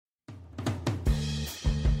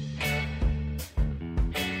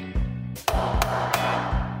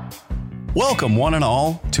Welcome, one and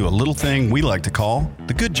all, to a little thing we like to call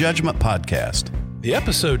the Good Judgment Podcast. The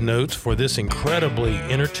episode notes for this incredibly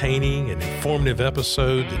entertaining and informative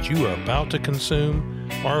episode that you are about to consume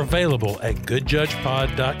are available at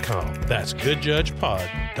goodjudgepod.com. That's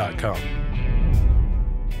goodjudgepod.com.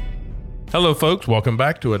 Hello, folks. Welcome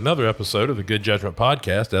back to another episode of the Good Judgment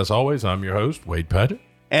Podcast. As always, I'm your host, Wade Padgett.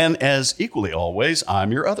 And as equally always,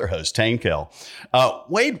 I'm your other host, Tain.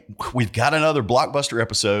 Wade, we've got another blockbuster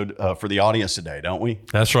episode for the audience today, don't we?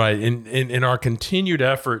 That's right. In our continued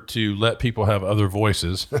effort to let people have other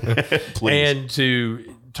voices and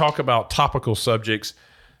to talk about topical subjects,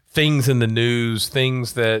 things in the news,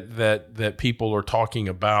 things that people are talking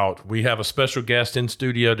about, we have a special guest in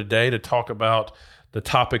studio today to talk about the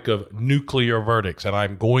topic of nuclear verdicts. And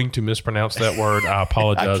I'm going to mispronounce that word. I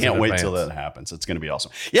apologize. I can't wait till that happens. It's going to be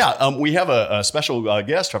awesome. Yeah, we have a special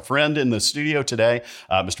guest, a friend in the studio today,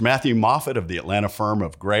 Mr. Matthew Moffett of the Atlanta firm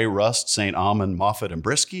of Gray, Rust, St. Amand, Moffett, and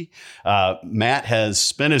Brisky. Matt has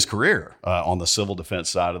spent his career on the civil defense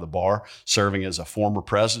side of the bar, serving as a former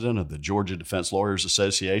president of the Georgia Defense Lawyers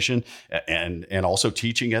Association and also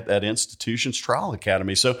teaching at that institution's trial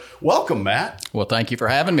academy. So welcome, Matt. Well, thank you for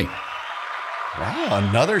having me. Wow,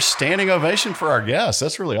 another standing ovation for our guests.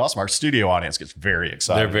 That's really awesome. Our studio audience gets very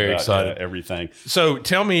excited. They're very excited. Everything. So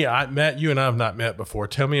tell me, Matt, you and I have not met before.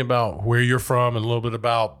 Tell me about where you're from and a little bit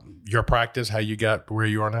about your practice, how you got where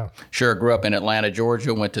you are now. Sure. Grew up in Atlanta,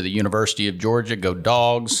 Georgia, went to the University of Georgia, go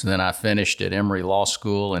Dogs. Then I finished at Emory Law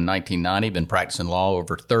School in 1990. Been practicing law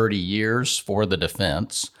over 30 years for the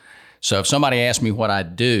defense. So if somebody asks me what I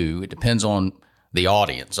do, it depends on the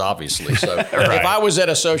audience, obviously. So Right. If I was at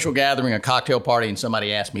a social gathering, a cocktail party, and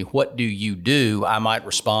somebody asked me, what do you do? I might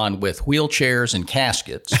respond with wheelchairs and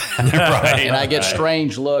caskets. Right. And I get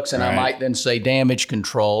strange looks, and Right. I might then say damage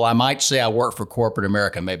control. I might say I work for corporate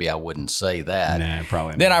America. Maybe I wouldn't say that. Nah,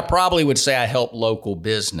 probably Then not. I probably would say I help local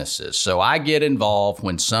businesses. So I get involved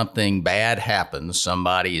when something bad happens,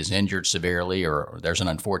 somebody is injured severely or there's an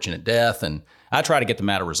unfortunate death, and I try to get the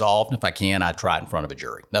matter resolved. And if I can, I try it in front of a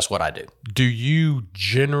jury. That's what I do. Do you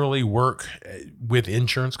generally work with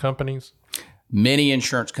insurance companies? Many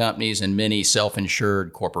insurance companies and many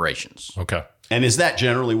self-insured corporations. Okay. And is that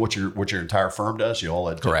generally what your entire firm does? You all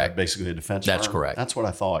at Correct. Basically a defense That's firm? correct. That's what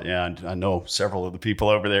I thought. Yeah, and I know several of the people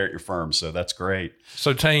over there at your firm, so that's great.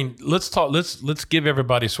 So Tain, let's talk. Let's give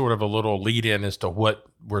everybody sort of a little lead in as to what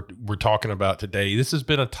we're talking about today. This has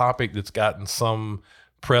been a topic that's gotten some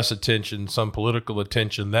press attention, some political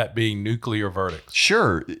attention, that being nuclear verdicts.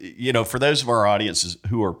 Sure. You know, for those of our audiences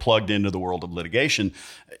who are plugged into the world of litigation,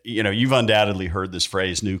 you know, you've undoubtedly heard this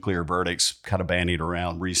phrase nuclear verdicts kind of bandied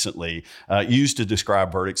around recently, used to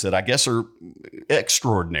describe verdicts that I guess are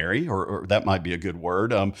extraordinary, or that might be a good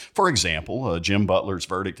word. For example, Jim Butler's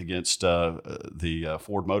verdict against the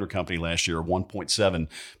Ford Motor Company last year, $1.7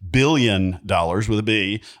 billion with a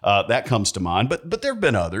B, that comes to mind. But there have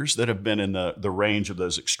been others that have been in the range of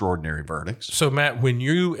those extraordinary verdicts. So Matt, when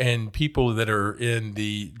you and people that are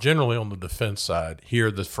generally on the defense side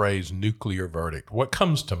hear the phrase nuclear verdict, what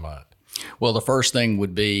comes to mind? Well, the first thing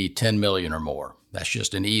would be 10 million or more. That's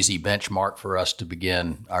just an easy benchmark for us to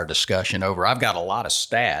begin our discussion over. I've got a lot of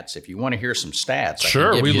stats. If you want to hear some stats, Sure,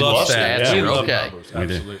 I can give we you love the stats. stats. We love Okay. numbers.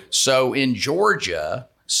 Absolutely. So in Georgia,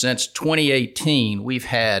 since 2018, we've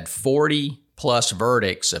had 40 plus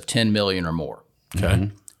verdicts of 10 million or more.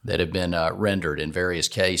 Okay. That have been rendered in various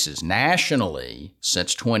cases. Nationally,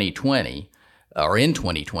 since 2020, or in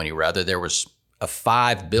 2020 rather, there was a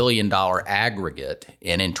 $5 billion aggregate,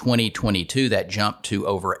 and in 2022 that jumped to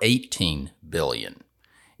over $18 billion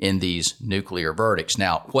in these nuclear verdicts.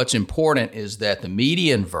 Now, what's important is that the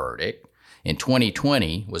median verdict in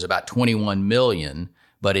 2020 was about 21 million,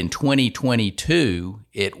 but in 2022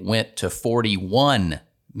 it went to 41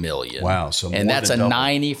 million. Wow, so and more that's than a double.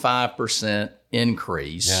 95%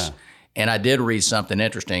 increase. Yeah. And I did read something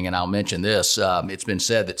interesting, and I'll mention this. It's been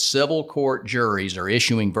said that civil court juries are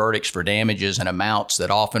issuing verdicts for damages in amounts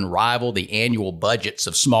that often rival the annual budgets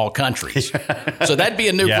of small countries. So that'd be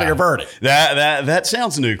a nuclear verdict. That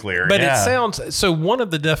sounds nuclear. But yeah. it sounds, so one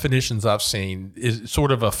of the definitions I've seen is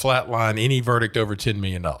sort of a flat line, any verdict over $10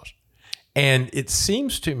 million. And it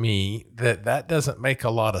seems to me that doesn't make a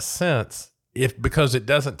lot of sense because it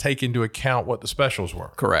doesn't take into account what the specials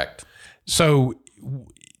were. Correct. So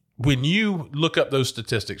when you look up those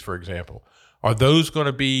statistics, for example, are those going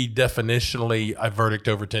to be definitionally a verdict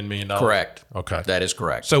over $10 million? Correct. Okay. That is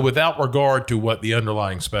correct. So without regard to what the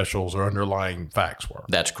underlying specials or underlying facts were.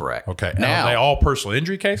 That's correct. Okay. Now, are they all personal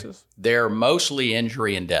injury cases? they're mostly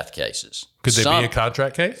injury and death cases. Could they Some- be a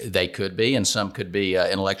contract case? They could be, and some could be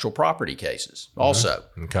intellectual property cases also.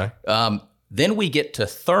 Okay. Then we get to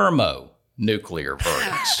thermo nuclear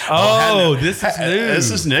verdicts. Oh, this is new.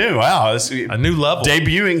 This is new. Wow. This is a new level.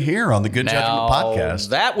 Debuting here on the Good Judgment Podcast.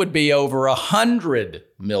 That would be over $100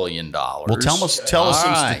 million. Well, tell us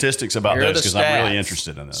some statistics about those, because I'm really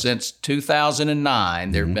interested in this. Since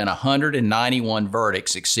 2009, there have been 191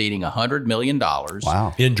 verdicts exceeding $100 million.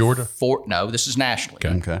 Wow. In Georgia? No, this is nationally.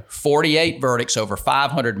 Okay. 48 verdicts over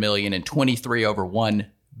 $500 million and 23 over $1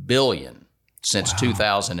 billion since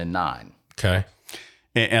 2009. Okay.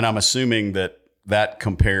 And I'm assuming that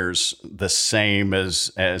compares the same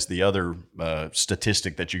as the other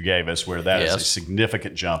statistic that you gave us, where that is a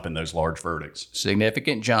significant jump in those large verdicts.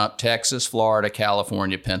 Significant jump. Texas, Florida,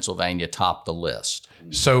 California, Pennsylvania top the list.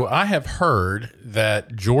 So I have heard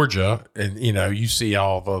that Georgia, and you see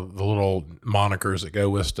all the little monikers that go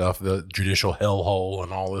with stuff, the judicial hellhole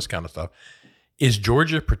and all this kind of stuff. Is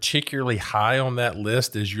Georgia particularly high on that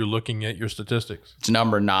list as you're looking at your statistics? It's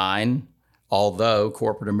number 9. Although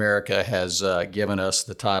corporate America has given us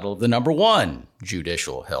the title of the number 1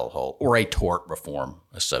 judicial hellhole, or a tort reform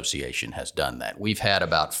association has done that. We've had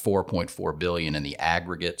about $4.4 billion in the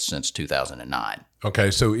aggregate since 2009.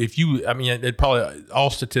 Okay, so it probably, all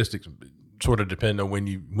statistics sort of depend on when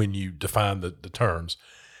you define the terms,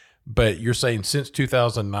 but you're saying since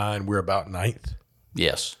 2009 we're about 9th?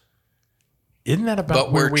 Yes. Isn't that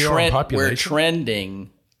about where we are in population? We're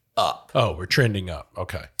trending up. Oh, we're trending up.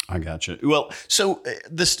 Okay. I got you. Well, so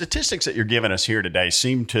the statistics that you're giving us here today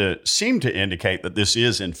seem to indicate that this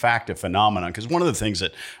is in fact a phenomenon. Because one of the things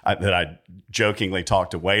that I jokingly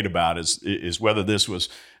talked to Wade about is whether this was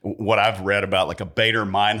what I've read about, like a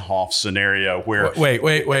Bader-Meinhof scenario where wait.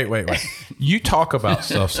 You talk about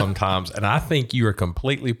stuff sometimes, and I think you are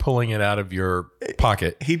completely pulling it out of your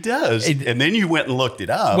pocket. He does, and then you went and looked it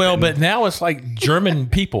up. Well, but now it's like German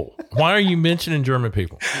people. Why are you mentioning German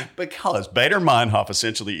people? Because Bader-Meinhof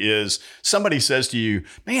essentially is somebody says to you,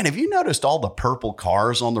 man, have you noticed all the purple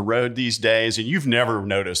cars on the road these days? And you've never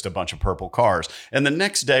noticed a bunch of purple cars. And the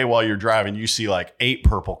next day while you're driving, you see like 8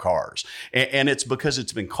 purple cars. And it's because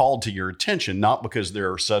it's been called to your attention, not because there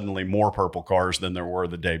are suddenly more purple cars than there were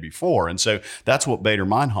the day before. And so that's what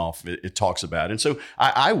Bader-Meinhof it talks about. And so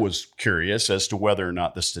I was curious as to whether or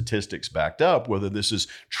not the statistics backed up, whether this is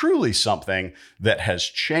truly something that has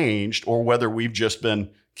changed or whether we've just been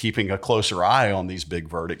keeping a closer eye on these big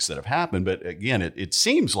verdicts that have happened. But again, it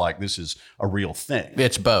seems like this is a real thing.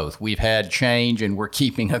 It's both. We've had change and we're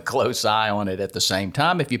keeping a close eye on it at the same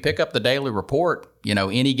time. If you pick up the daily report,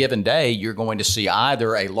 any given day, you're going to see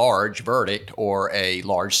either a large verdict or a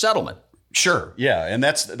large settlement. Sure. Yeah. And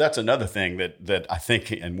that's another thing that I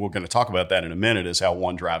think, and we're going to talk about that in a minute, is how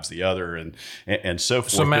one drives the other and so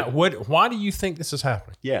forth. So Matt, why do you think this is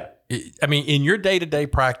happening? Yeah. I mean, in your day-to-day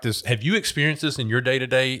practice, have you experienced this in your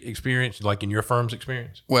day-to-day experience, like in your firm's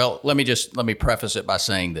experience? Well, let me preface it by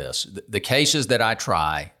saying this. The cases that I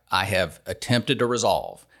try, I have attempted to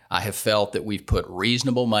resolve. I have felt that we've put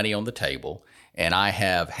reasonable money on the table, and I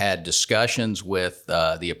have had discussions with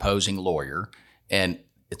the opposing lawyer, and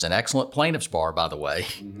it's an excellent plaintiff's bar, by the way.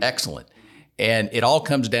 Mm-hmm. Excellent. And it all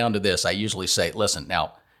comes down to this. I usually say, listen,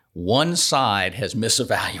 now, one side has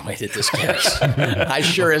misevaluated this case. I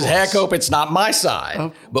sure as heck hope it's not my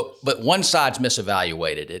side. But one side's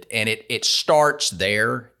misevaluated it, and it starts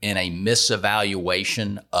there in a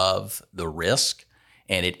misevaluation of the risk,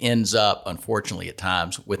 and it ends up, unfortunately, at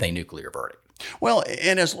times with a nuclear verdict. Well,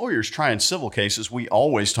 and as lawyers trying civil cases, we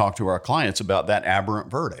always talk to our clients about that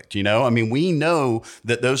aberrant verdict. We know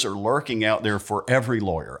that those are lurking out there for every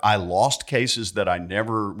lawyer. I lost cases that I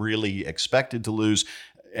never really expected to lose,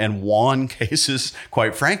 and won cases,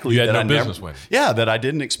 quite frankly, that I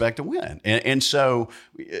didn't expect to win. And so,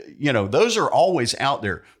 those are always out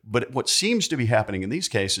there. But what seems to be happening in these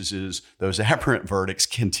cases is those aberrant verdicts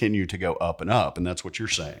continue to go up and up. And that's what you're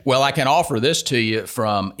saying. Well, I can offer this to you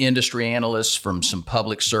from industry analysts, from some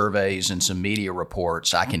public surveys and some media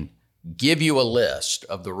reports. I can give you a list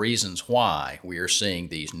of the reasons why we are seeing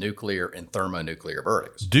these nuclear and thermonuclear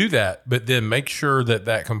verdicts. Do that, but then make sure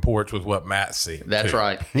that comports with what Matt's seeing. That's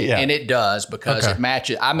right. Yeah. And it does, because it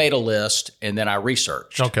matches. I made a list and then I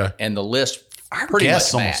researched. Okay. And the list Our pretty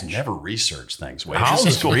guests much almost match. never research things. Wade. I'll This is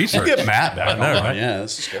just cool. research. You get Matt back. I know, on. right? Yeah,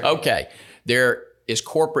 this is great. Okay. There is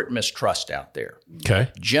corporate mistrust out there. Okay.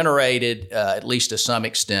 Generated, at least to some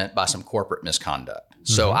extent, by some corporate misconduct.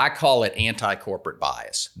 So I call it anti-corporate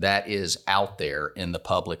bias. That is out there in the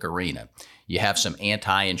public arena. You have some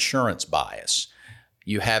anti-insurance bias.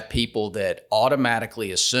 You have people that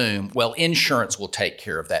automatically assume, well, insurance will take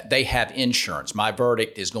care of that. They have insurance. My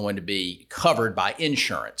verdict is going to be covered by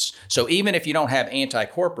insurance. So even if you don't have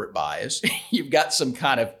anti-corporate bias, you've got some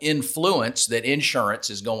kind of influence that insurance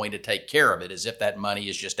is going to take care of it, as if that money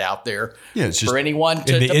is just out there for anyone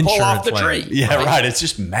to pull off the tree. Yeah, right. It's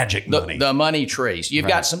just magic money. The money trees. You've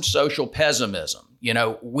got some social pessimism.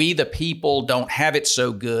 We the people don't have it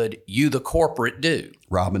so good. You the corporate do.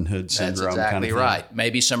 Robin Hood syndrome. That's exactly kind of right.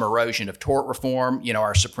 Maybe some erosion of tort reform.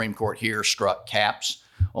 Our Supreme Court here struck caps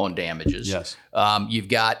on damages. Yes. You've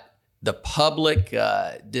got the public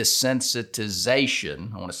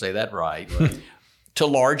desensitization, I want to say that right, to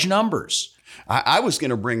large numbers. I was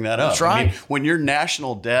going to bring that up. That's right. I mean, when your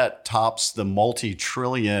national debt tops the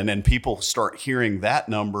multi-trillion and people start hearing that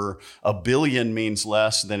number, $1 billion means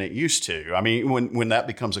less than it used to. I mean, when that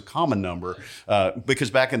becomes a common number,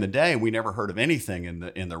 because back in the day, we never heard of anything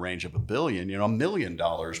in the range of $1 billion. $1 million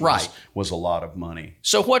was a lot of money.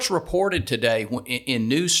 So what's reported today in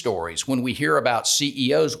news stories, when we hear about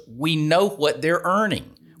CEOs, we know what they're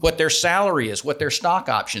earning, what their salary is, what their stock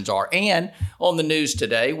options are. And on the news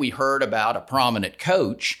today, we heard about a prominent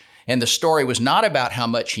coach, and the story was not about how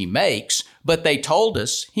much he makes, but they told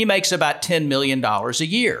us he makes about $10 million a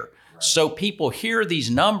year. Right. So people hear these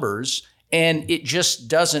numbers, and it just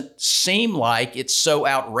doesn't seem like it's so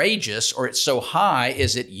outrageous or it's so high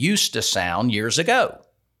as it used to sound years ago.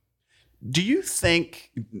 Do you think,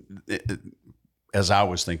 as I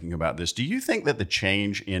was thinking about this, do you think that the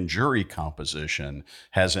change in jury composition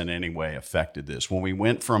has in any way affected this? When we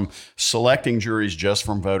went from selecting juries just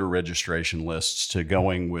from voter registration lists to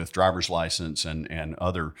going with driver's license and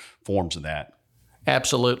other forms of that?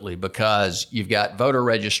 Absolutely, because you've got voter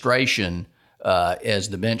registration as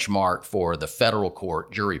the benchmark for the federal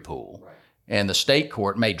court jury pool. Right. And the state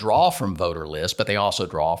court may draw from voter lists, but they also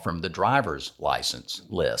draw from the driver's license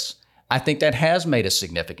lists. I think that has made a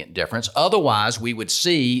significant difference. Otherwise, we would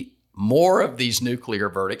see more of these nuclear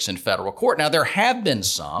verdicts in federal court. Now, there have been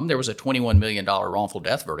some. There was a $21 million wrongful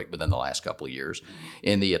death verdict within the last couple of years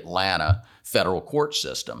in the Atlanta federal court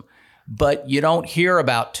system. But you don't hear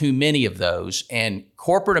about too many of those, and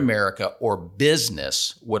corporate America or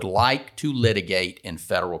business would like to litigate in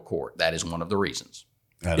federal court. That is one of the reasons.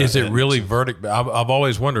 Is it really verdict? I've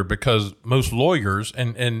always wondered, because most lawyers,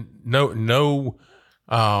 and no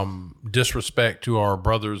disrespect to our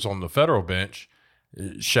brothers on the federal bench,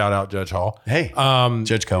 shout out Judge Hall. Hey,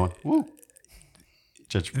 Judge Cohen. Woo.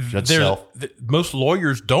 Judge Self. Most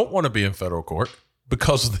lawyers don't want to be in federal court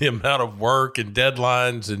because of the amount of work and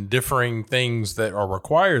deadlines and differing things that are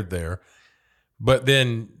required there. But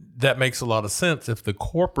then that makes a lot of sense if the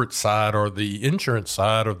corporate side or the insurance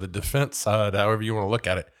side or the defense side, however you want to look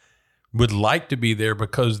at it, would like to be there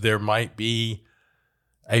because there might be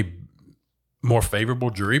a more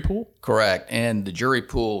favorable jury pool? Correct. And the jury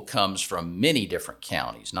pool comes from many different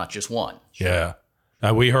counties, not just one. Yeah.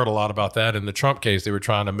 We heard a lot about that in the Trump case. They were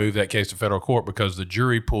trying to move that case to federal court because the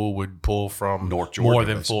jury pool would pull from North Georgia, more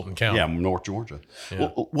than Fulton County. Yeah, North Georgia. Yeah.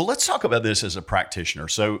 Well, let's talk about this as a practitioner.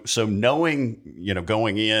 So knowing,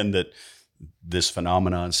 going in that this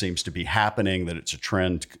phenomenon seems to be happening, that it's a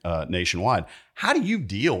trend nationwide. How do you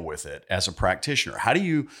deal with it as a practitioner? How do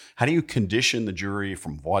you condition the jury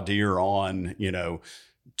from voir dire on,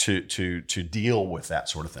 to deal with that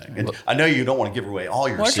sort of thing? And I know you don't want to give away all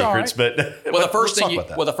your secrets, but the first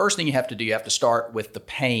thing you have to do, you have to start with the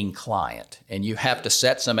paying client, and you have to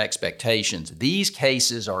set some expectations. These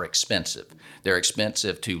cases are expensive. They're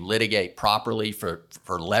expensive to litigate properly for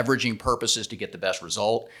leveraging purposes to get the best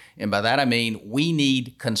result. And by that I mean we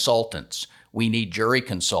need consultants. We need jury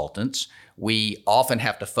consultants. We often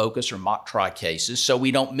have to focus or mock try cases so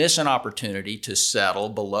we don't miss an opportunity to settle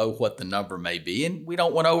below what the number may be, and we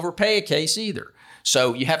don't want to overpay a case either.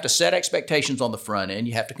 So you have to set expectations on the front end.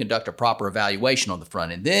 You have to conduct a proper evaluation on the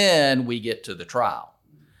front end. Then we get to the trial,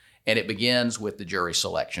 and it begins with the jury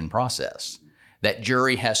selection process. That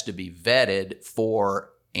jury has to be vetted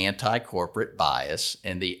for anti-corporate bias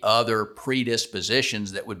and the other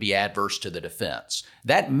predispositions that would be adverse to the defense.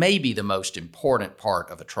 That may be the most important part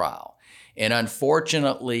of a trial. And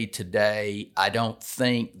unfortunately, today, I don't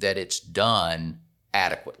think that it's done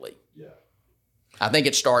adequately. Yeah. I think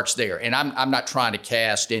it starts there. And I'm not trying to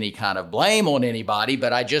cast any kind of blame on anybody,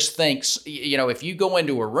 but I just think, if you go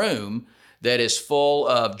into a room that is full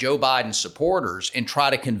of Joe Biden supporters and try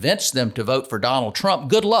to convince them to vote for Donald Trump,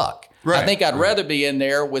 good luck. Right. I think I'd rather be in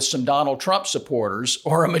there with some Donald Trump supporters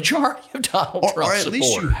or a majority of Donald Trump supporters. Or at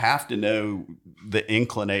least you have to know the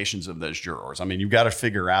inclinations of those jurors. I mean, you've got to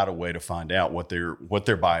figure out a way to find out what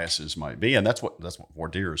their biases might be, and that's what voir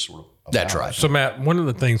dire is sort of about. That's right. So, Matt, one of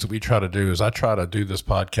the things that we try to do is I try to do this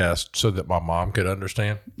podcast so that my mom could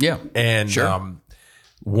understand. Yeah. And Sure.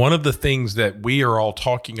 One of the things that we are all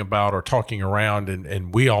talking about or talking around,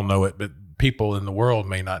 and we all know it, but people in the world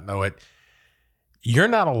may not know it. You're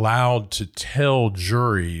not allowed to tell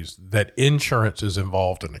juries that insurance is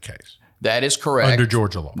involved in the case. That is correct. Under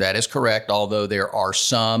Georgia law. That is correct, although there are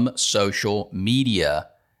some social media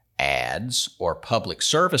ads or public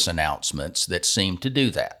service announcements that seem to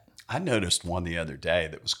do that. I noticed one the other day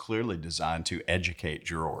that was clearly designed to educate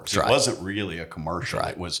jurors. Right. It wasn't really a commercial.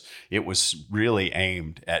 Right. It was really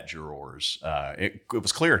aimed at jurors. It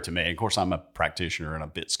was clear to me. Of course, I'm a practitioner and a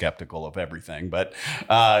bit skeptical of everything, but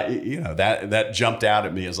that jumped out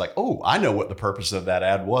at me as like, oh, I know what the purpose of that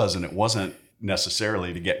ad was, and it wasn't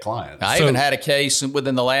necessarily to get clients. I even had a case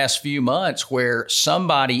within the last few months where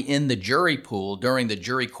somebody in the jury pool during the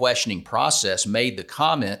jury questioning process made the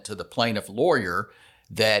comment to the plaintiff lawyer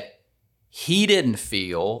that he didn't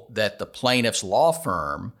feel that the plaintiff's law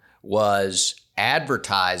firm was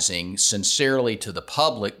advertising sincerely to the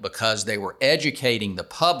public because they were educating the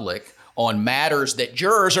public on matters that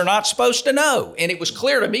jurors are not supposed to know. And it was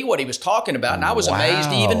clear to me what he was talking about, and I was amazed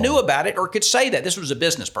he even knew about it or could say that. This was a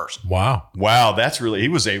business person. Wow. That's really, he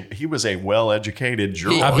was a well-educated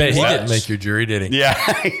juror. I bet he didn't make your jury, did he? Yeah,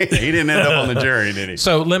 he didn't end up on the jury, did he?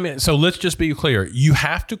 So let's just be clear. You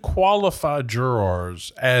have to qualify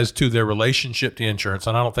jurors as to their relationship to insurance,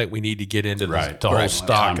 and I don't think we need to get into the whole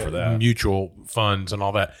stock for that. mutual funds and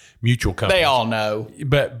all that, mutual companies. They all know.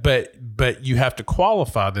 But you have to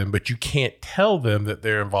qualify them, but you can't tell them that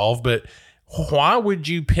they're involved. But why would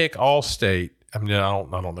you pick Allstate? I mean, I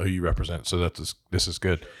don't know who you represent, so this is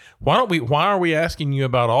good. Why are we asking you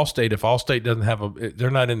about Allstate if Allstate doesn't have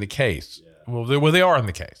they're not in the case? Yeah. Well, they are in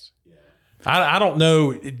the case. I don't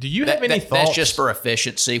know. Do you have any thoughts? That's just for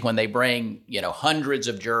efficiency. When they bring hundreds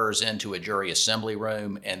of jurors into a jury assembly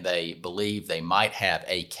room and they believe they might have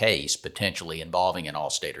a case potentially involving an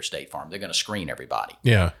Allstate or State Farm, they're going to screen everybody.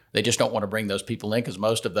 Yeah. They just don't want to bring those people in because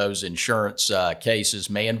most of those insurance cases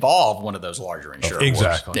may involve one of those larger insurers.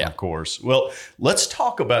 Exactly. Yeah. Of course. Well, let's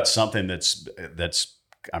talk about something that's.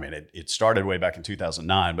 I mean, it started way back in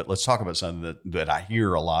 2009, but let's talk about something that I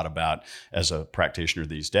hear a lot about as a practitioner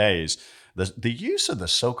these days. The use of the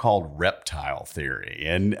so-called reptile theory.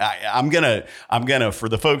 And I'm gonna for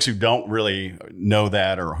the folks who don't really know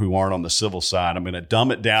that or who aren't on the civil side, I'm gonna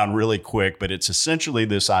dumb it down really quick, but it's essentially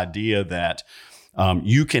this idea that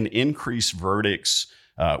you can increase verdicts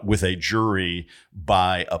with a jury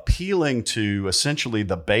by appealing to essentially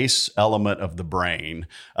the base element of the brain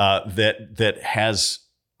that has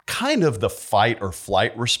kind of the fight or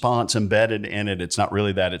flight response embedded in it. It's not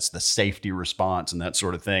really that, it's the safety response and that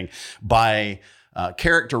sort of thing, by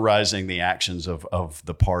characterizing the actions of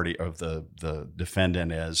the party, of the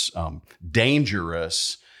defendant, as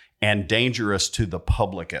dangerous and dangerous to the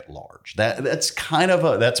public at large. That's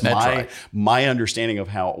my understanding of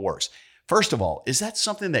how it works. First of all, is that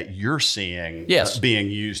something that you're seeing being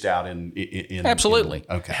used out in Absolutely.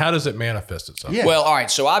 Okay. How does it manifest itself? Yeah. Well, all right.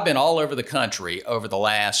 So I've been all over the country over the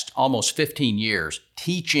last almost 15 years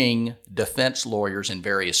teaching defense lawyers in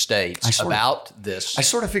various states about this I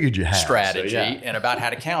sort of figured you had strategy and about how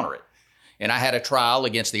to counter it. And I had a trial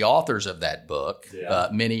against the authors of that book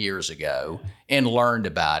many years ago and learned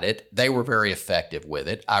about it. They were very effective with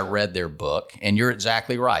it. I read their book, and you're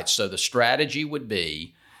exactly right. So the strategy would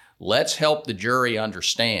be, let's help the jury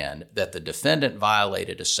understand that the defendant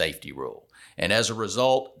violated a safety rule. And as a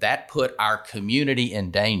result, that put our community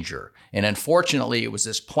in danger. And unfortunately, it was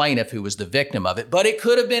this plaintiff who was the victim of it, but it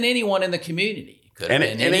could have been anyone in the community. It could have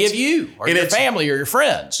been any of you or your family or your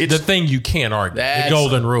friends. It's the thing you can't argue, the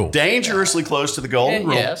golden rule. Dangerously close to the golden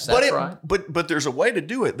rule. Yes, that's right. But there's a way to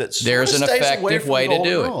do it that's There's an effective way to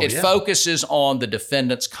do it. Rule. It focuses on the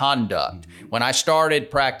defendant's conduct. Mm-hmm. When I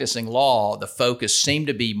started practicing law, the focus seemed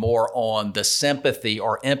to be more on the sympathy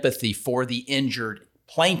or empathy for the injured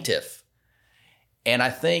plaintiff. And I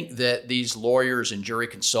think that these lawyers and jury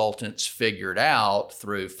consultants figured out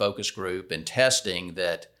through focus group and testing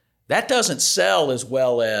that doesn't sell as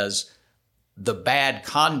well as the bad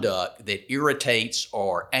conduct that irritates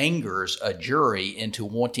or angers a jury into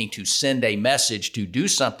wanting to send a message to do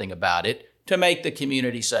something about it to make the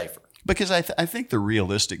community safer. Because I think the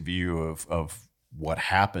realistic view of what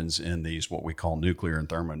happens in these, what we call nuclear and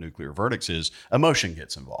thermonuclear verdicts, is emotion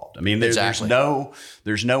gets involved. I mean, Exactly.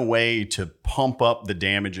 there's no way to pump up the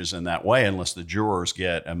damages in that way unless the jurors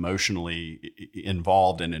get emotionally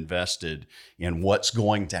involved and invested in what's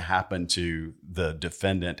going to happen to the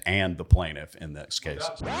defendant and the plaintiff in this case.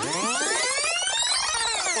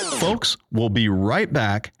 Folks, we'll be right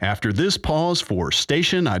back after this pause for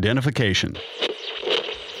station identification.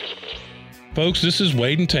 Folks, this is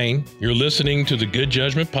Wade and Tain. You're listening to the Good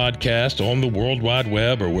Judgment Podcast on the World Wide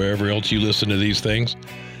Web or wherever else you listen to these things.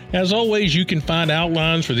 As always, you can find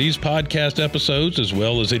outlines for these podcast episodes as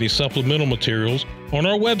well as any supplemental materials on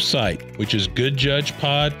our website, which is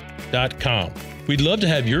goodjudgepod.com. We'd love to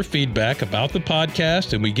have your feedback about the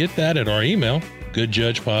podcast, and we get that at our email,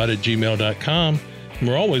 goodjudgepod@gmail.com. And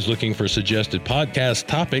we're always looking for suggested podcast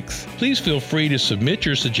topics. Please feel free to submit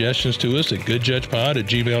your suggestions to us at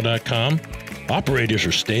goodjudgepod@gmail.com. Operators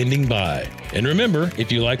are standing by. And remember,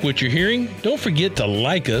 if you like what you're hearing, don't forget to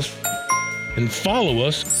like us and follow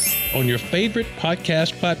us on your favorite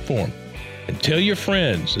podcast platform. And tell your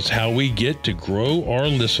friends. It's how we get to grow our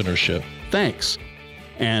listenership. Thanks.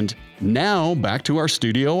 And now back to our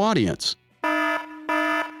studio audience.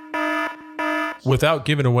 Without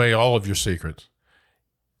giving away all of your secrets,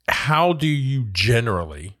 how do you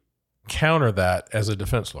generally counter that as a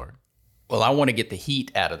defense lawyer? Well, I want to get the heat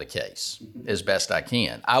out of the case as best I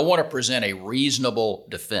can. I want to present a reasonable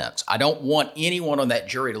defense. I don't want anyone on that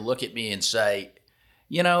jury to look at me and say,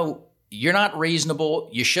 you know, you're not reasonable.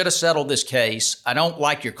 You should have settled this case. I don't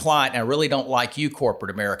like your client, and I really don't like you,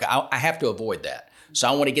 corporate America. I have to avoid that. So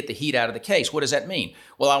I want to get the heat out of the case. What does that mean?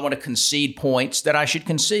 Well, I want to concede points that I should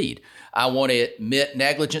concede. I want to admit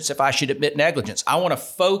negligence if I should admit negligence. I want to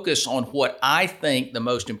focus on what I think the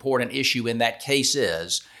most important issue in that case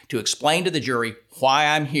is, to explain to the jury why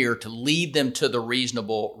I'm here to lead them to the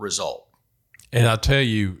reasonable result. And I'll tell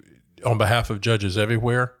you, on behalf of judges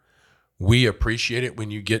everywhere, we appreciate it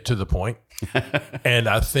when you get to the point. And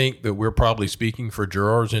I think that we're probably speaking for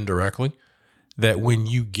jurors indirectly, that when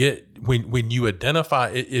you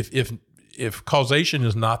identify, if causation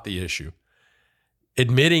is not the issue,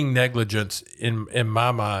 admitting negligence in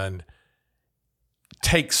my mind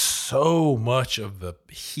takes so much of the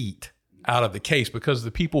heat out of the case, because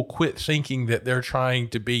the people quit thinking that they're trying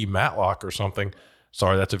to be Matlock or something.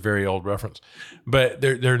 Sorry, that's a very old reference, but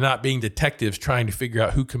they're not being detectives trying to figure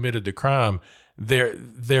out who committed the crime.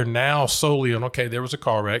 They're now solely on, okay, there was a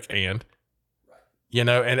car wreck, and you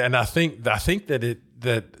know, and I think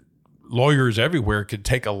that lawyers everywhere could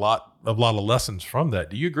take a lot of lessons from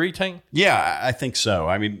that. Do you agree, Tain? Yeah, I think so.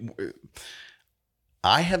 I mean,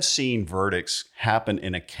 I have seen verdicts happen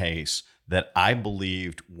in a case that I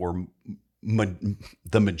believed were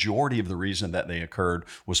the majority of the reason that they occurred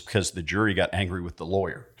was because the jury got angry with the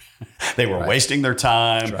lawyer. They were wasting their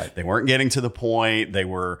time. Right. They weren't getting to the point. They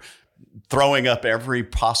were throwing up every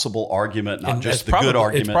possible argument, not just the good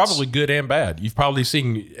arguments. It's probably good and bad. You've probably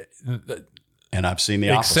seen and I've seen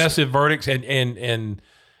the opposite. Excessive verdicts and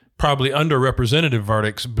probably underrepresented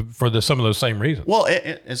verdicts for some of those same reasons. Well,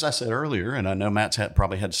 as I said earlier, and I know Matt's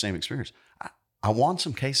probably had the same experience, I won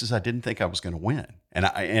some cases I didn't think I was going to win.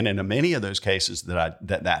 And in many of those cases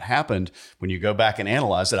that happened, when you go back and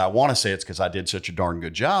analyze it, I want to say it's because I did such a darn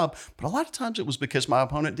good job, but a lot of times it was because my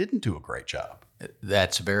opponent didn't do a great job.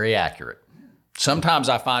 That's very accurate. Sometimes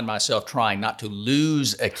I find myself trying not to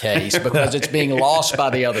lose a case because it's being lost by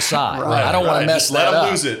the other side. Right, I don't want to mess Just that let 'em up.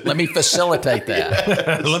 lose it. Let me facilitate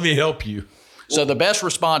that. Let me help you. So the best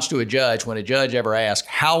response to a judge, when a judge ever asks,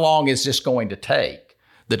 how long is this going to take?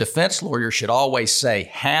 The defense lawyer should always say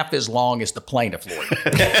half as long as the plaintiff lawyer.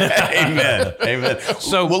 Amen.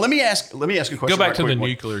 So, well, let me ask a question. Go back to the quick.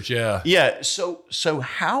 nuclears. Yeah. Yeah. So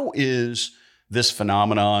how is this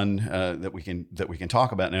phenomenon that we can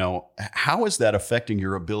talk about now? How is that affecting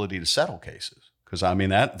your ability to settle cases? Because I mean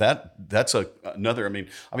that's another. I mean,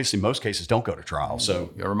 obviously most cases don't go to trial.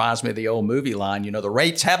 So It reminds me of the old movie line. You know, the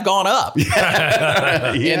rates have gone up.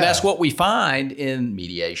 yeah. And that's what we find in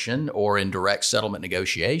mediation or in direct settlement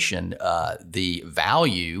negotiation. The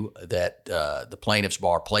value that the plaintiff's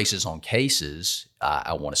bar places on cases,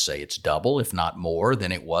 I want to say it's double, if not more,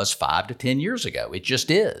 than it was 5 to 10 years ago. It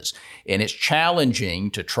just is. And it's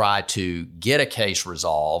challenging to try to get a case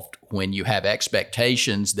resolved when you have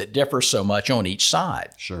expectations that differ so much on each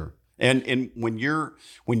side. Sure. And when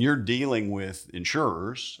you're dealing with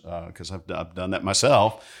insurers, because I've done that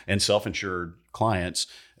myself, and self-insured clients,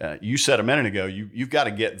 you said a minute ago, you've got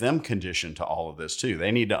to get them conditioned to all of this too.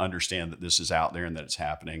 They need to understand that this is out there and that it's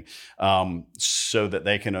happening, so that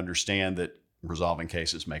they can understand that resolving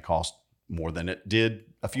cases may cost more than it did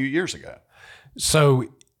a few years ago. So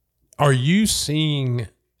Are you seeing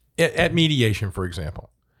at mediation, for example,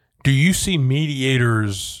 do you see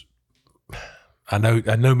mediators? I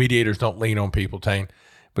know mediators don't lean on people, Tain,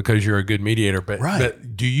 because you're a good mediator,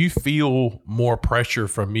 but do you feel more pressure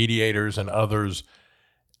from mediators and others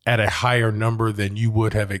at a higher number than you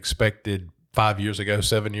would have expected 5 years ago,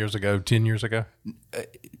 7 years ago, 10 years ago?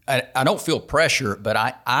 I don't feel pressure, but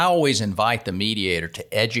I always invite the mediator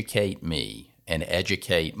to educate me and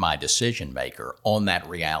educate my decision maker on that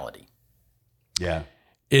reality. Yeah.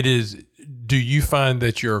 It is. Do you find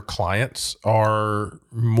that your clients are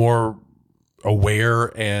more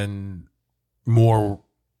aware and more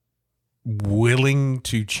willing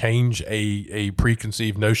to change a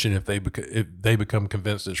preconceived notion if they become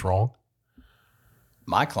convinced it's wrong?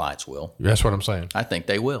 My clients will. That's what I'm saying. I think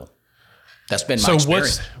they will. That's been my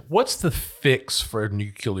experience. So what's the fix for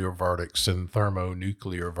nuclear verdicts and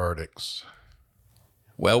thermonuclear verdicts?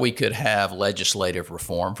 Well, we could have legislative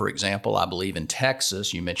reform. For example, I believe in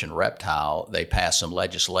Texas, you mentioned reptile, they passed some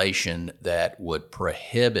legislation that would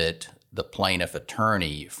prohibit the plaintiff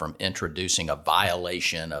attorney from introducing a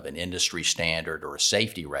violation of an industry standard or a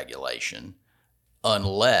safety regulation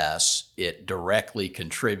unless it directly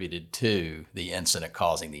contributed to the incident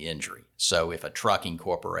causing the injury. So if a trucking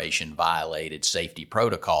corporation violated safety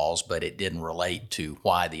protocols, but it didn't relate to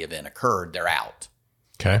why the event occurred, they're out.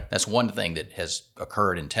 Okay. That's one thing that has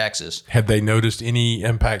occurred in Texas. Have they noticed any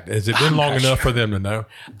impact? Has it been long enough for them to know?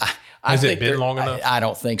 Has it been long enough? I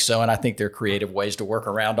don't think so. And I think there are creative ways to work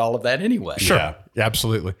around all of that anyway. Sure. Yeah,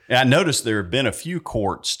 absolutely. And I noticed there have been a few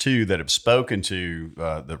courts, too, that have spoken to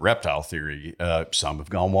the reptile theory. Some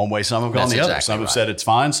have gone one way, some have gone the other. Some have said it's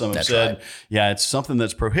fine. Some have said, yeah, it's something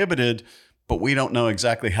that's prohibited, but we don't know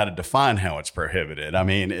exactly how to define how it's prohibited. I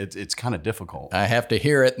mean, it's kind of difficult. I have to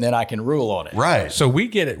hear it and then I can rule on it. Right. So we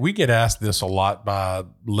get asked this a lot by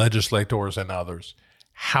legislators and others.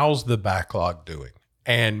 How's the backlog doing?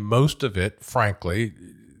 And most of it, frankly,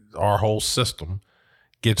 our whole system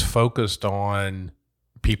gets focused on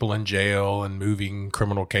people in jail and moving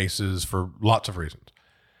criminal cases for lots of reasons.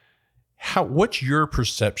 What's your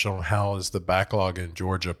perception on how is the backlog in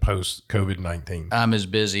Georgia post COVID-19? I'm as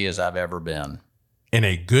busy as I've ever been. In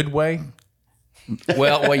a good way?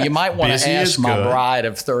 Well, you might want to ask my bride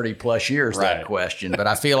of 30 plus years that question, but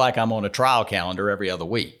I feel like I'm on a trial calendar every other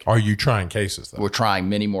week. Are you trying cases, though? We're trying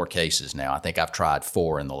many more cases now. I think I've tried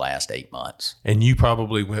 4 in the last 8 months. And you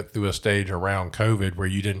probably went through a stage around COVID where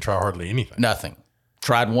you didn't try hardly anything. Nothing.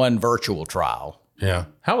 Tried one virtual trial. Yeah.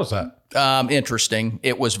 How was that? Interesting.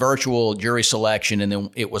 It was virtual jury selection, and then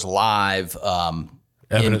it was live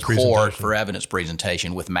in court for evidence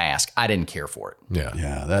presentation with mask. I didn't care for it. Yeah.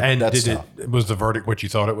 Yeah. That's tough. Was the verdict what you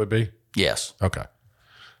thought it would be? Yes. Okay.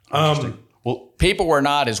 Well, people were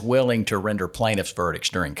not as willing to render plaintiffs' verdicts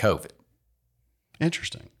during COVID.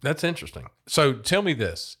 Interesting. That's interesting. So tell me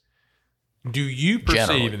this. Do you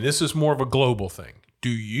perceive, and this is more of a global thing, do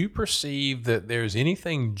you perceive that there's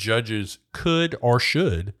anything judges could or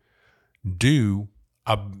should do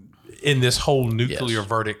in this whole nuclear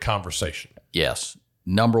verdict conversation? Yes.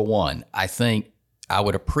 Number one, I think I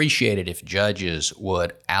would appreciate it if judges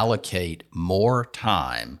would allocate more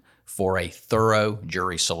time for a thorough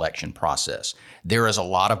jury selection process. There is a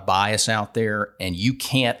lot of bias out there, and you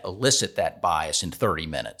can't elicit that bias in 30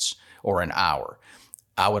 minutes or an hour.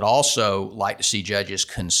 I would also like to see judges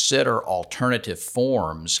consider alternative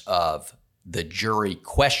forms of the jury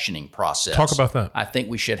questioning process. Talk about that. I think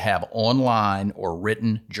we should have online or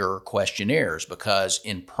written juror questionnaires because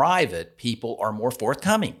in private, people are more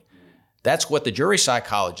forthcoming. That's what the jury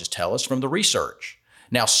psychologists tell us from the research.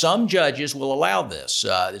 Now, some judges will allow this.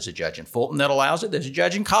 There's a judge in Fulton that allows it. There's a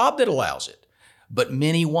judge in Cobb that allows it. But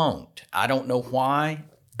many won't. I don't know why.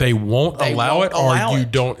 They won't allow it, or you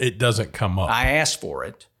don't, it doesn't come up? I asked for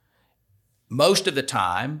it. Most of the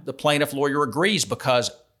time, the plaintiff lawyer agrees because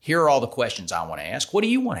here are all the questions I want to ask. What do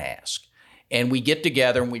you want to ask? And we get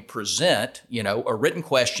together and we present, a written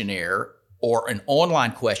questionnaire or an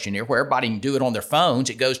online questionnaire where everybody can do it on their phones.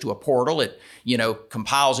 It goes to a portal. It,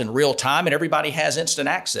 compiles in real time and everybody has instant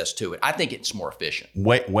access to it. I think it's more efficient.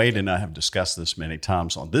 Wade and I have discussed this many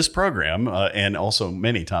times on this program and also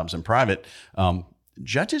many times in private.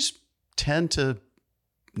 Judges tend to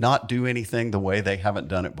not do anything the way they haven't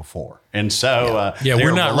done it before. And so,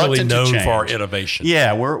 we're not really known for our innovation.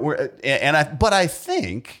 Yeah, but I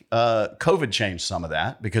think COVID changed some of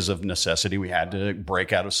that because of necessity. We had to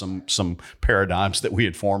break out of some paradigms that we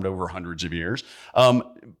had formed over hundreds of years.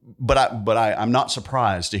 I'm not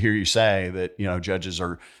surprised to hear you say that, judges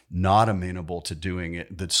are not amenable to doing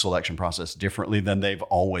the selection process differently than they've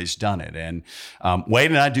always done it. And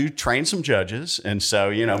Wade and I do train some judges. And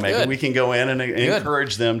so, maybe we can go in and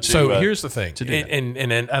encourage them to. So here's the thing.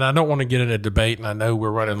 And I don't want to get in a debate, and I know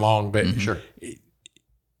we're running long, but Sure.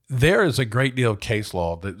 There is a great deal of case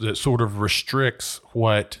law that sort of restricts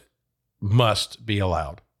what must be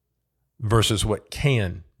allowed versus what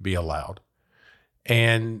can be allowed.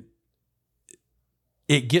 And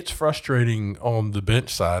it gets frustrating on the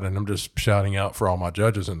bench side, and I'm just shouting out for all my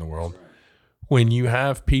judges in the world, when you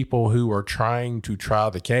have people who are trying to try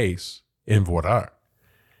the case in voir dire.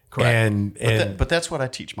 Correct. But that's what I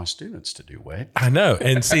teach my students to do, Wade. I know.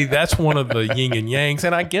 And see, that's one of the yin and yangs.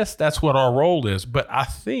 And I guess that's what our role is. But I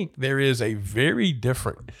think there is a very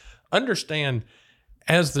different, understand,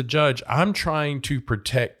 as the judge, I'm trying to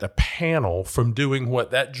protect the panel from doing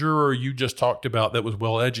what that juror you just talked about that was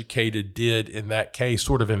well-educated did in that case,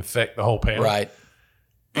 sort of infect the whole panel. Right.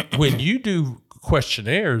 When you do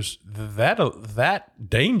questionnaires, that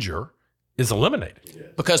danger is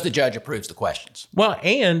eliminated. Because the judge approves the questions. Well,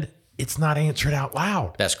 and it's not answered out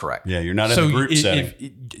loud. That's correct. Yeah, you're not in the group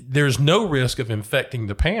setting. There's no risk of infecting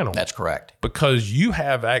the panel. That's correct. Because you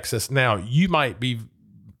have access now. You might be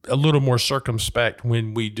a little more circumspect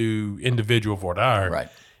when we do individual voir dire. Right.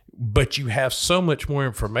 But you have so much more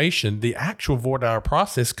information. The actual voir dire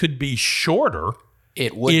process could be shorter.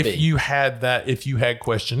 It would if be. if you had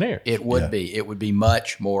questionnaires. It would be. It would be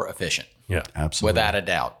much more efficient. Yeah, absolutely. Without a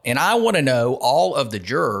doubt. And I want to know all of the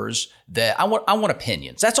jurors that I want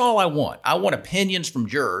opinions. That's all I want. I want opinions from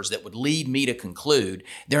jurors that would lead me to conclude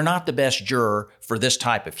they're not the best juror for this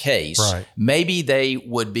type of case. Right. Maybe they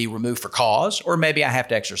would be removed for cause, or maybe I have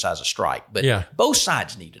to exercise a strike. But both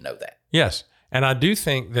sides need to know that. Yes. And I do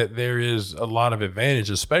think that there is a lot of advantage,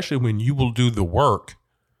 especially when you will do the work.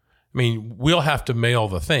 I mean, we'll have to mail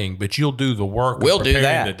the thing, but you'll do the work. We'll do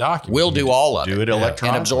that. The document. We'll do all of it. Do it electronically.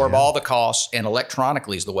 And absorb all the costs, and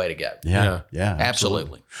electronically is the way to go. Yeah,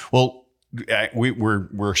 Absolutely. Well,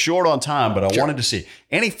 we're short on time, but I wanted to see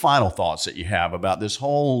any final thoughts that you have about this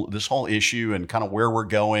whole issue and kind of where we're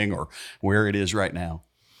going or where it is right now.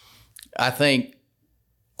 I think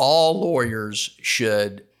all lawyers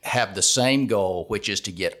should have the same goal, which is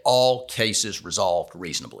to get all cases resolved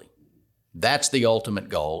reasonably. That's the ultimate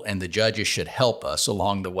goal, and the judges should help us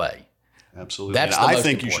along the way. Absolutely. That's and the I most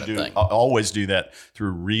think you should important thing. always do that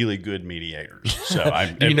through really good mediators. So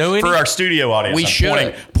for our studio audience, we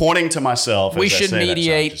should. Pointing to myself. We as should I say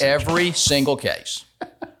mediate that, so every single case.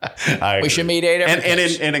 We should mediate every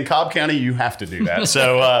case. And in Cobb County, you have to do that.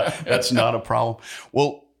 So that's not a problem.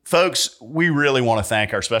 Well, folks, we really want to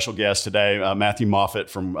thank our special guest today, Matthew Moffett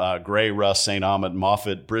from Gray, Russ, St. Ahmed,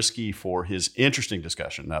 Moffett, Brisky, for his interesting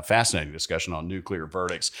discussion, fascinating discussion on nuclear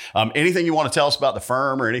verdicts. Anything you want to tell us about the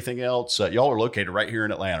firm or anything else? Y'all are located right here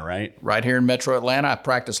in Atlanta, right? Right here in Metro Atlanta. I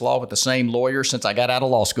practiced law with the same lawyer since I got out of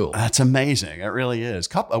law school. That's amazing. It really is.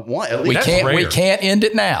 We can't end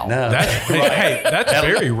it now. No. That's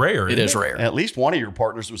very rare. It is rare. At least one of your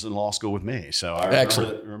partners was in law school with me, so I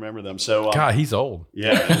remember them. So God, he's old.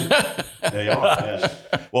 Yeah. They are. Yeah.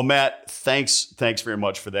 Well, Matt, thanks very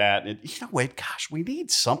much for that. And Wade, gosh, we need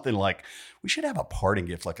something like we should have a parting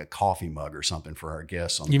gift, like a coffee mug or something for our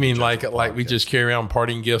guests. You mean like we just carry around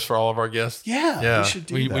parting gifts for all of our guests? Yeah. We should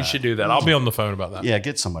do that. We should do that. I'll be on the phone about that. Yeah,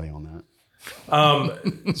 get somebody on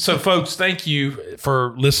that. So, folks, thank you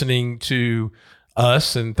for listening to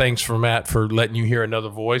us, and thanks for Matt for letting you hear another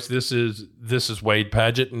voice. This is Wade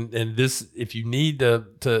Padgett, and this, if you need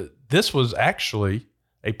to, this was actually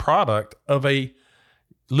a product of a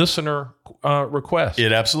listener request.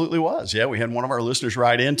 It absolutely was. Yeah, we had one of our listeners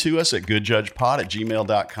write into us at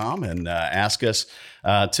goodjudgepod@gmail.com and ask us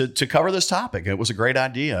to cover this topic. It was a great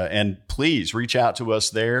idea. And please reach out to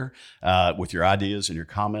us there with your ideas and your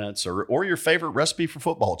comments or your favorite recipe for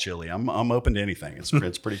football chili. I'm open to anything.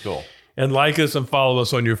 It's pretty cool. And like us and follow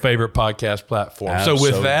us on your favorite podcast platform. So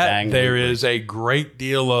with that, there is a great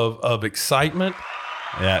deal of excitement.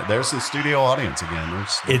 Yeah, there's the studio audience again.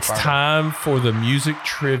 It's time for the music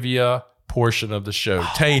trivia portion of the show.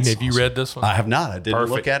 Tain, have you read this one? I have not. I didn't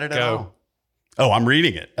look at it at Go. all. Oh, I'm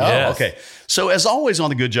reading it. Oh, yes. Okay. So as always on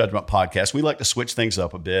the Good Judgment podcast, we like to switch things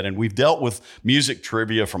up a bit, and we've dealt with music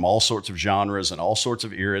trivia from all sorts of genres and all sorts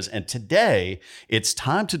of eras. And today it's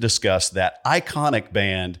time to discuss that iconic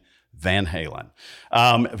band, Van Halen.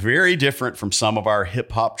 Very different from some of our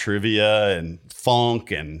hip hop trivia and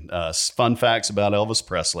funk and fun facts about Elvis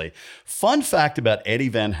Presley. Fun fact about Eddie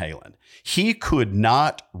Van Halen. He could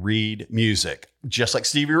not read music, just like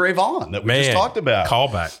Stevie Ray Vaughan that we just talked about.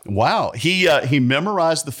 Callback. Wow. He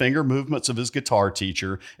memorized the finger movements of his guitar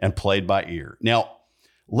teacher and played by ear. Now,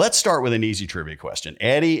 let's start with an easy trivia question.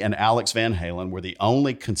 Eddie and Alex Van Halen were the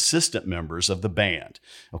only consistent members of the band.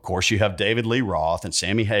 Of course, you have David Lee Roth and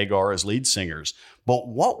Sammy Hagar as lead singers. But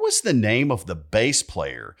what was the name of the bass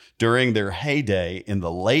player during their heyday in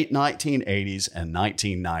the late 1980s and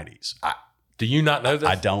 1990s? Do you not know this?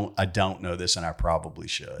 I don't know this, and I probably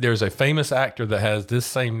should. There's a famous actor that has this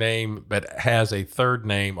same name, but has a third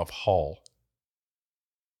name of Hall.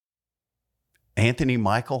 Anthony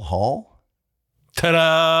Michael Hall?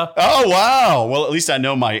 Ta-da! Oh, wow. Well, at least I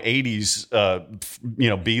know my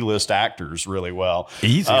 80s, B-list actors really well.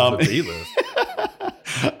 Easy with B-list.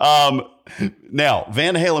 Now,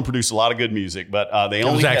 Van Halen produced a lot of good music, but they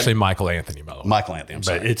only actually Michael Anthony, by the way. Michael Anthony, I'm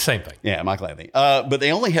sorry. But it's the same thing. Yeah, Michael Anthony. But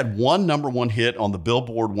they only had one number one hit on the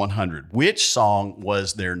Billboard 100. Which song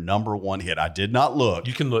was their number one hit? I did not look.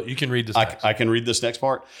 You can look. You can read this. I can read this next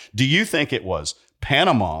part. Do you think it was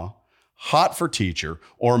Panama, Hot for Teacher,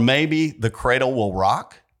 or maybe The Cradle Will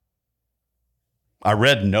Rock? I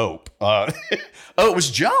read nope. It was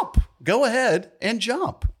Jump. Go ahead and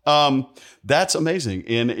jump. That's amazing.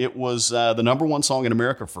 And it was the number one song in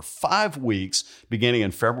America for 5 weeks, beginning in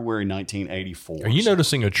February 1984. Are you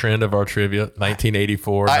noticing a trend of our trivia?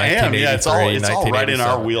 1984, I am. 1983, Yeah, it's all right in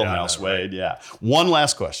our wheelhouse, yeah, right. Wade. Yeah. One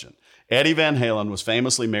last question. Eddie Van Halen was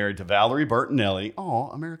famously married to Valerie Bertinelli,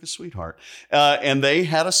 America's sweetheart. And they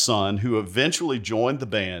had a son who eventually joined the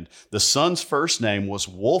band. The son's first name was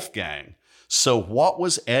Wolfgang. So what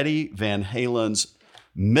was Eddie Van Halen's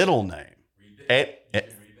middle name?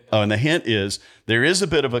 And the hint is there is a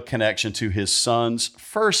bit of a connection to his son's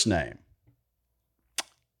first name.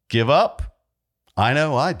 Give up? I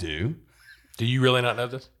know I do. Do you really not know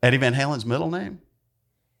this? Eddie Van Halen's middle name?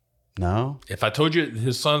 No. If I told you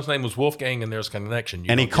his son's name was Wolfgang and there's a connection,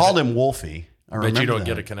 and he called him Wolfie. But you don't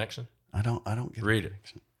get a connection? I don't get Read a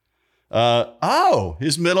connection.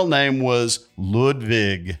 His middle name was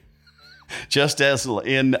Ludwig. Just as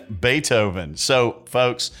in Beethoven. So,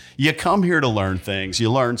 folks, you come here to learn things. You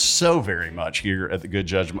learn so very much here at the Good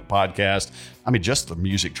Judgment Podcast. I mean, just the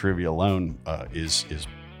music trivia alone is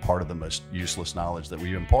part of the most useless knowledge that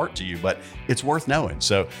we impart to you, but it's worth knowing.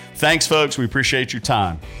 So, thanks, folks. We appreciate your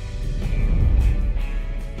time.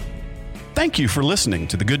 Thank you for listening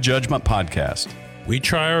to the Good Judgment Podcast. We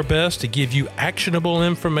try our best to give you actionable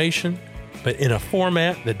information, but in a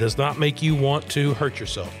format that does not make you want to hurt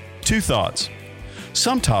yourself. 2 thoughts.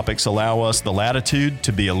 Some topics allow us the latitude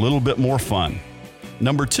to be a little bit more fun.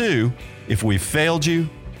 Number 2, if we've failed you,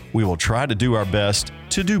 we will try to do our best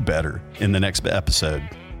to do better in the next episode.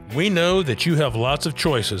 We know that you have lots of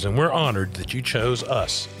choices, and we're honored that you chose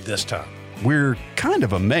us this time. We're kind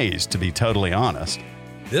of amazed, to be totally honest.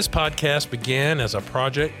 This podcast began as a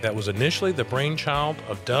project that was initially the brainchild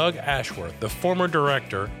of Doug Ashworth, the former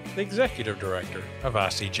director, the executive director of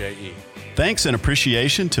ICJE. Thanks and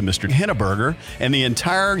appreciation to Mr. Henneberger and the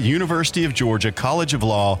entire University of Georgia College of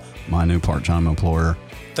Law, my new part-time employer.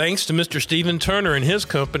 Thanks to Mr. Stephen Turner and his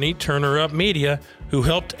company, Turner Up Media, who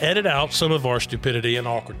helped edit out some of our stupidity and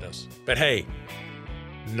awkwardness. But hey,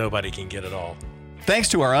 nobody can get it all. Thanks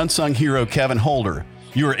to our unsung hero, Kevin Holder.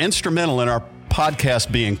 You were instrumental in our podcast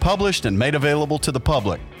being published and made available to the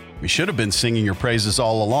public. We should have been singing your praises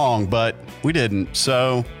all along, but we didn't,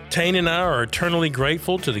 so... Tain and I are eternally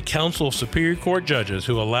grateful to the Council of Superior Court Judges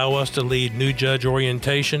who allow us to lead new judge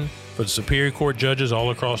orientation for the Superior Court judges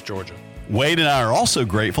all across Georgia. Wade and I are also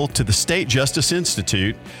grateful to the State Justice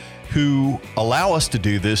Institute who allow us to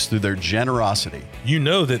do this through their generosity. You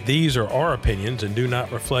know that these are our opinions and do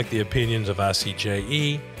not reflect the opinions of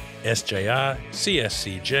ICJE, SJI,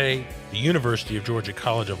 CSCJ, the University of Georgia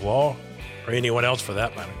College of Law, or anyone else for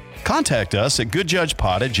that matter. Contact us at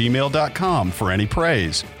goodjudgepod@gmail.com for any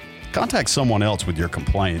praise. Contact someone else with your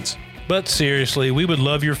complaints. But seriously, we would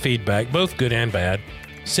love your feedback, both good and bad.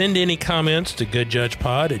 Send any comments to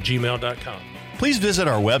goodjudgepod@gmail.com. Please visit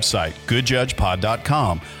our website,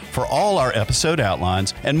 goodjudgepod.com, for all our episode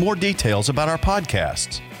outlines and more details about our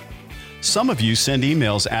podcasts. Some of you send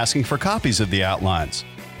emails asking for copies of the outlines.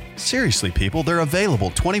 Seriously, people, they're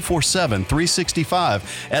available 24/7,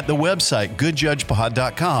 365 at the website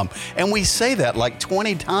goodjudgepod.com. And we say that like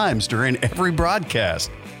 20 times during every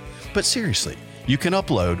broadcast. But seriously, you can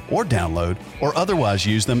upload or download or otherwise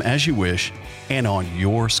use them as you wish and on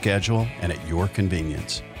your schedule and at your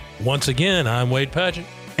convenience. Once again, I'm Wade Padgett.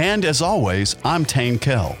 And as always, I'm Tain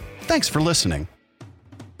Kell. Thanks for listening.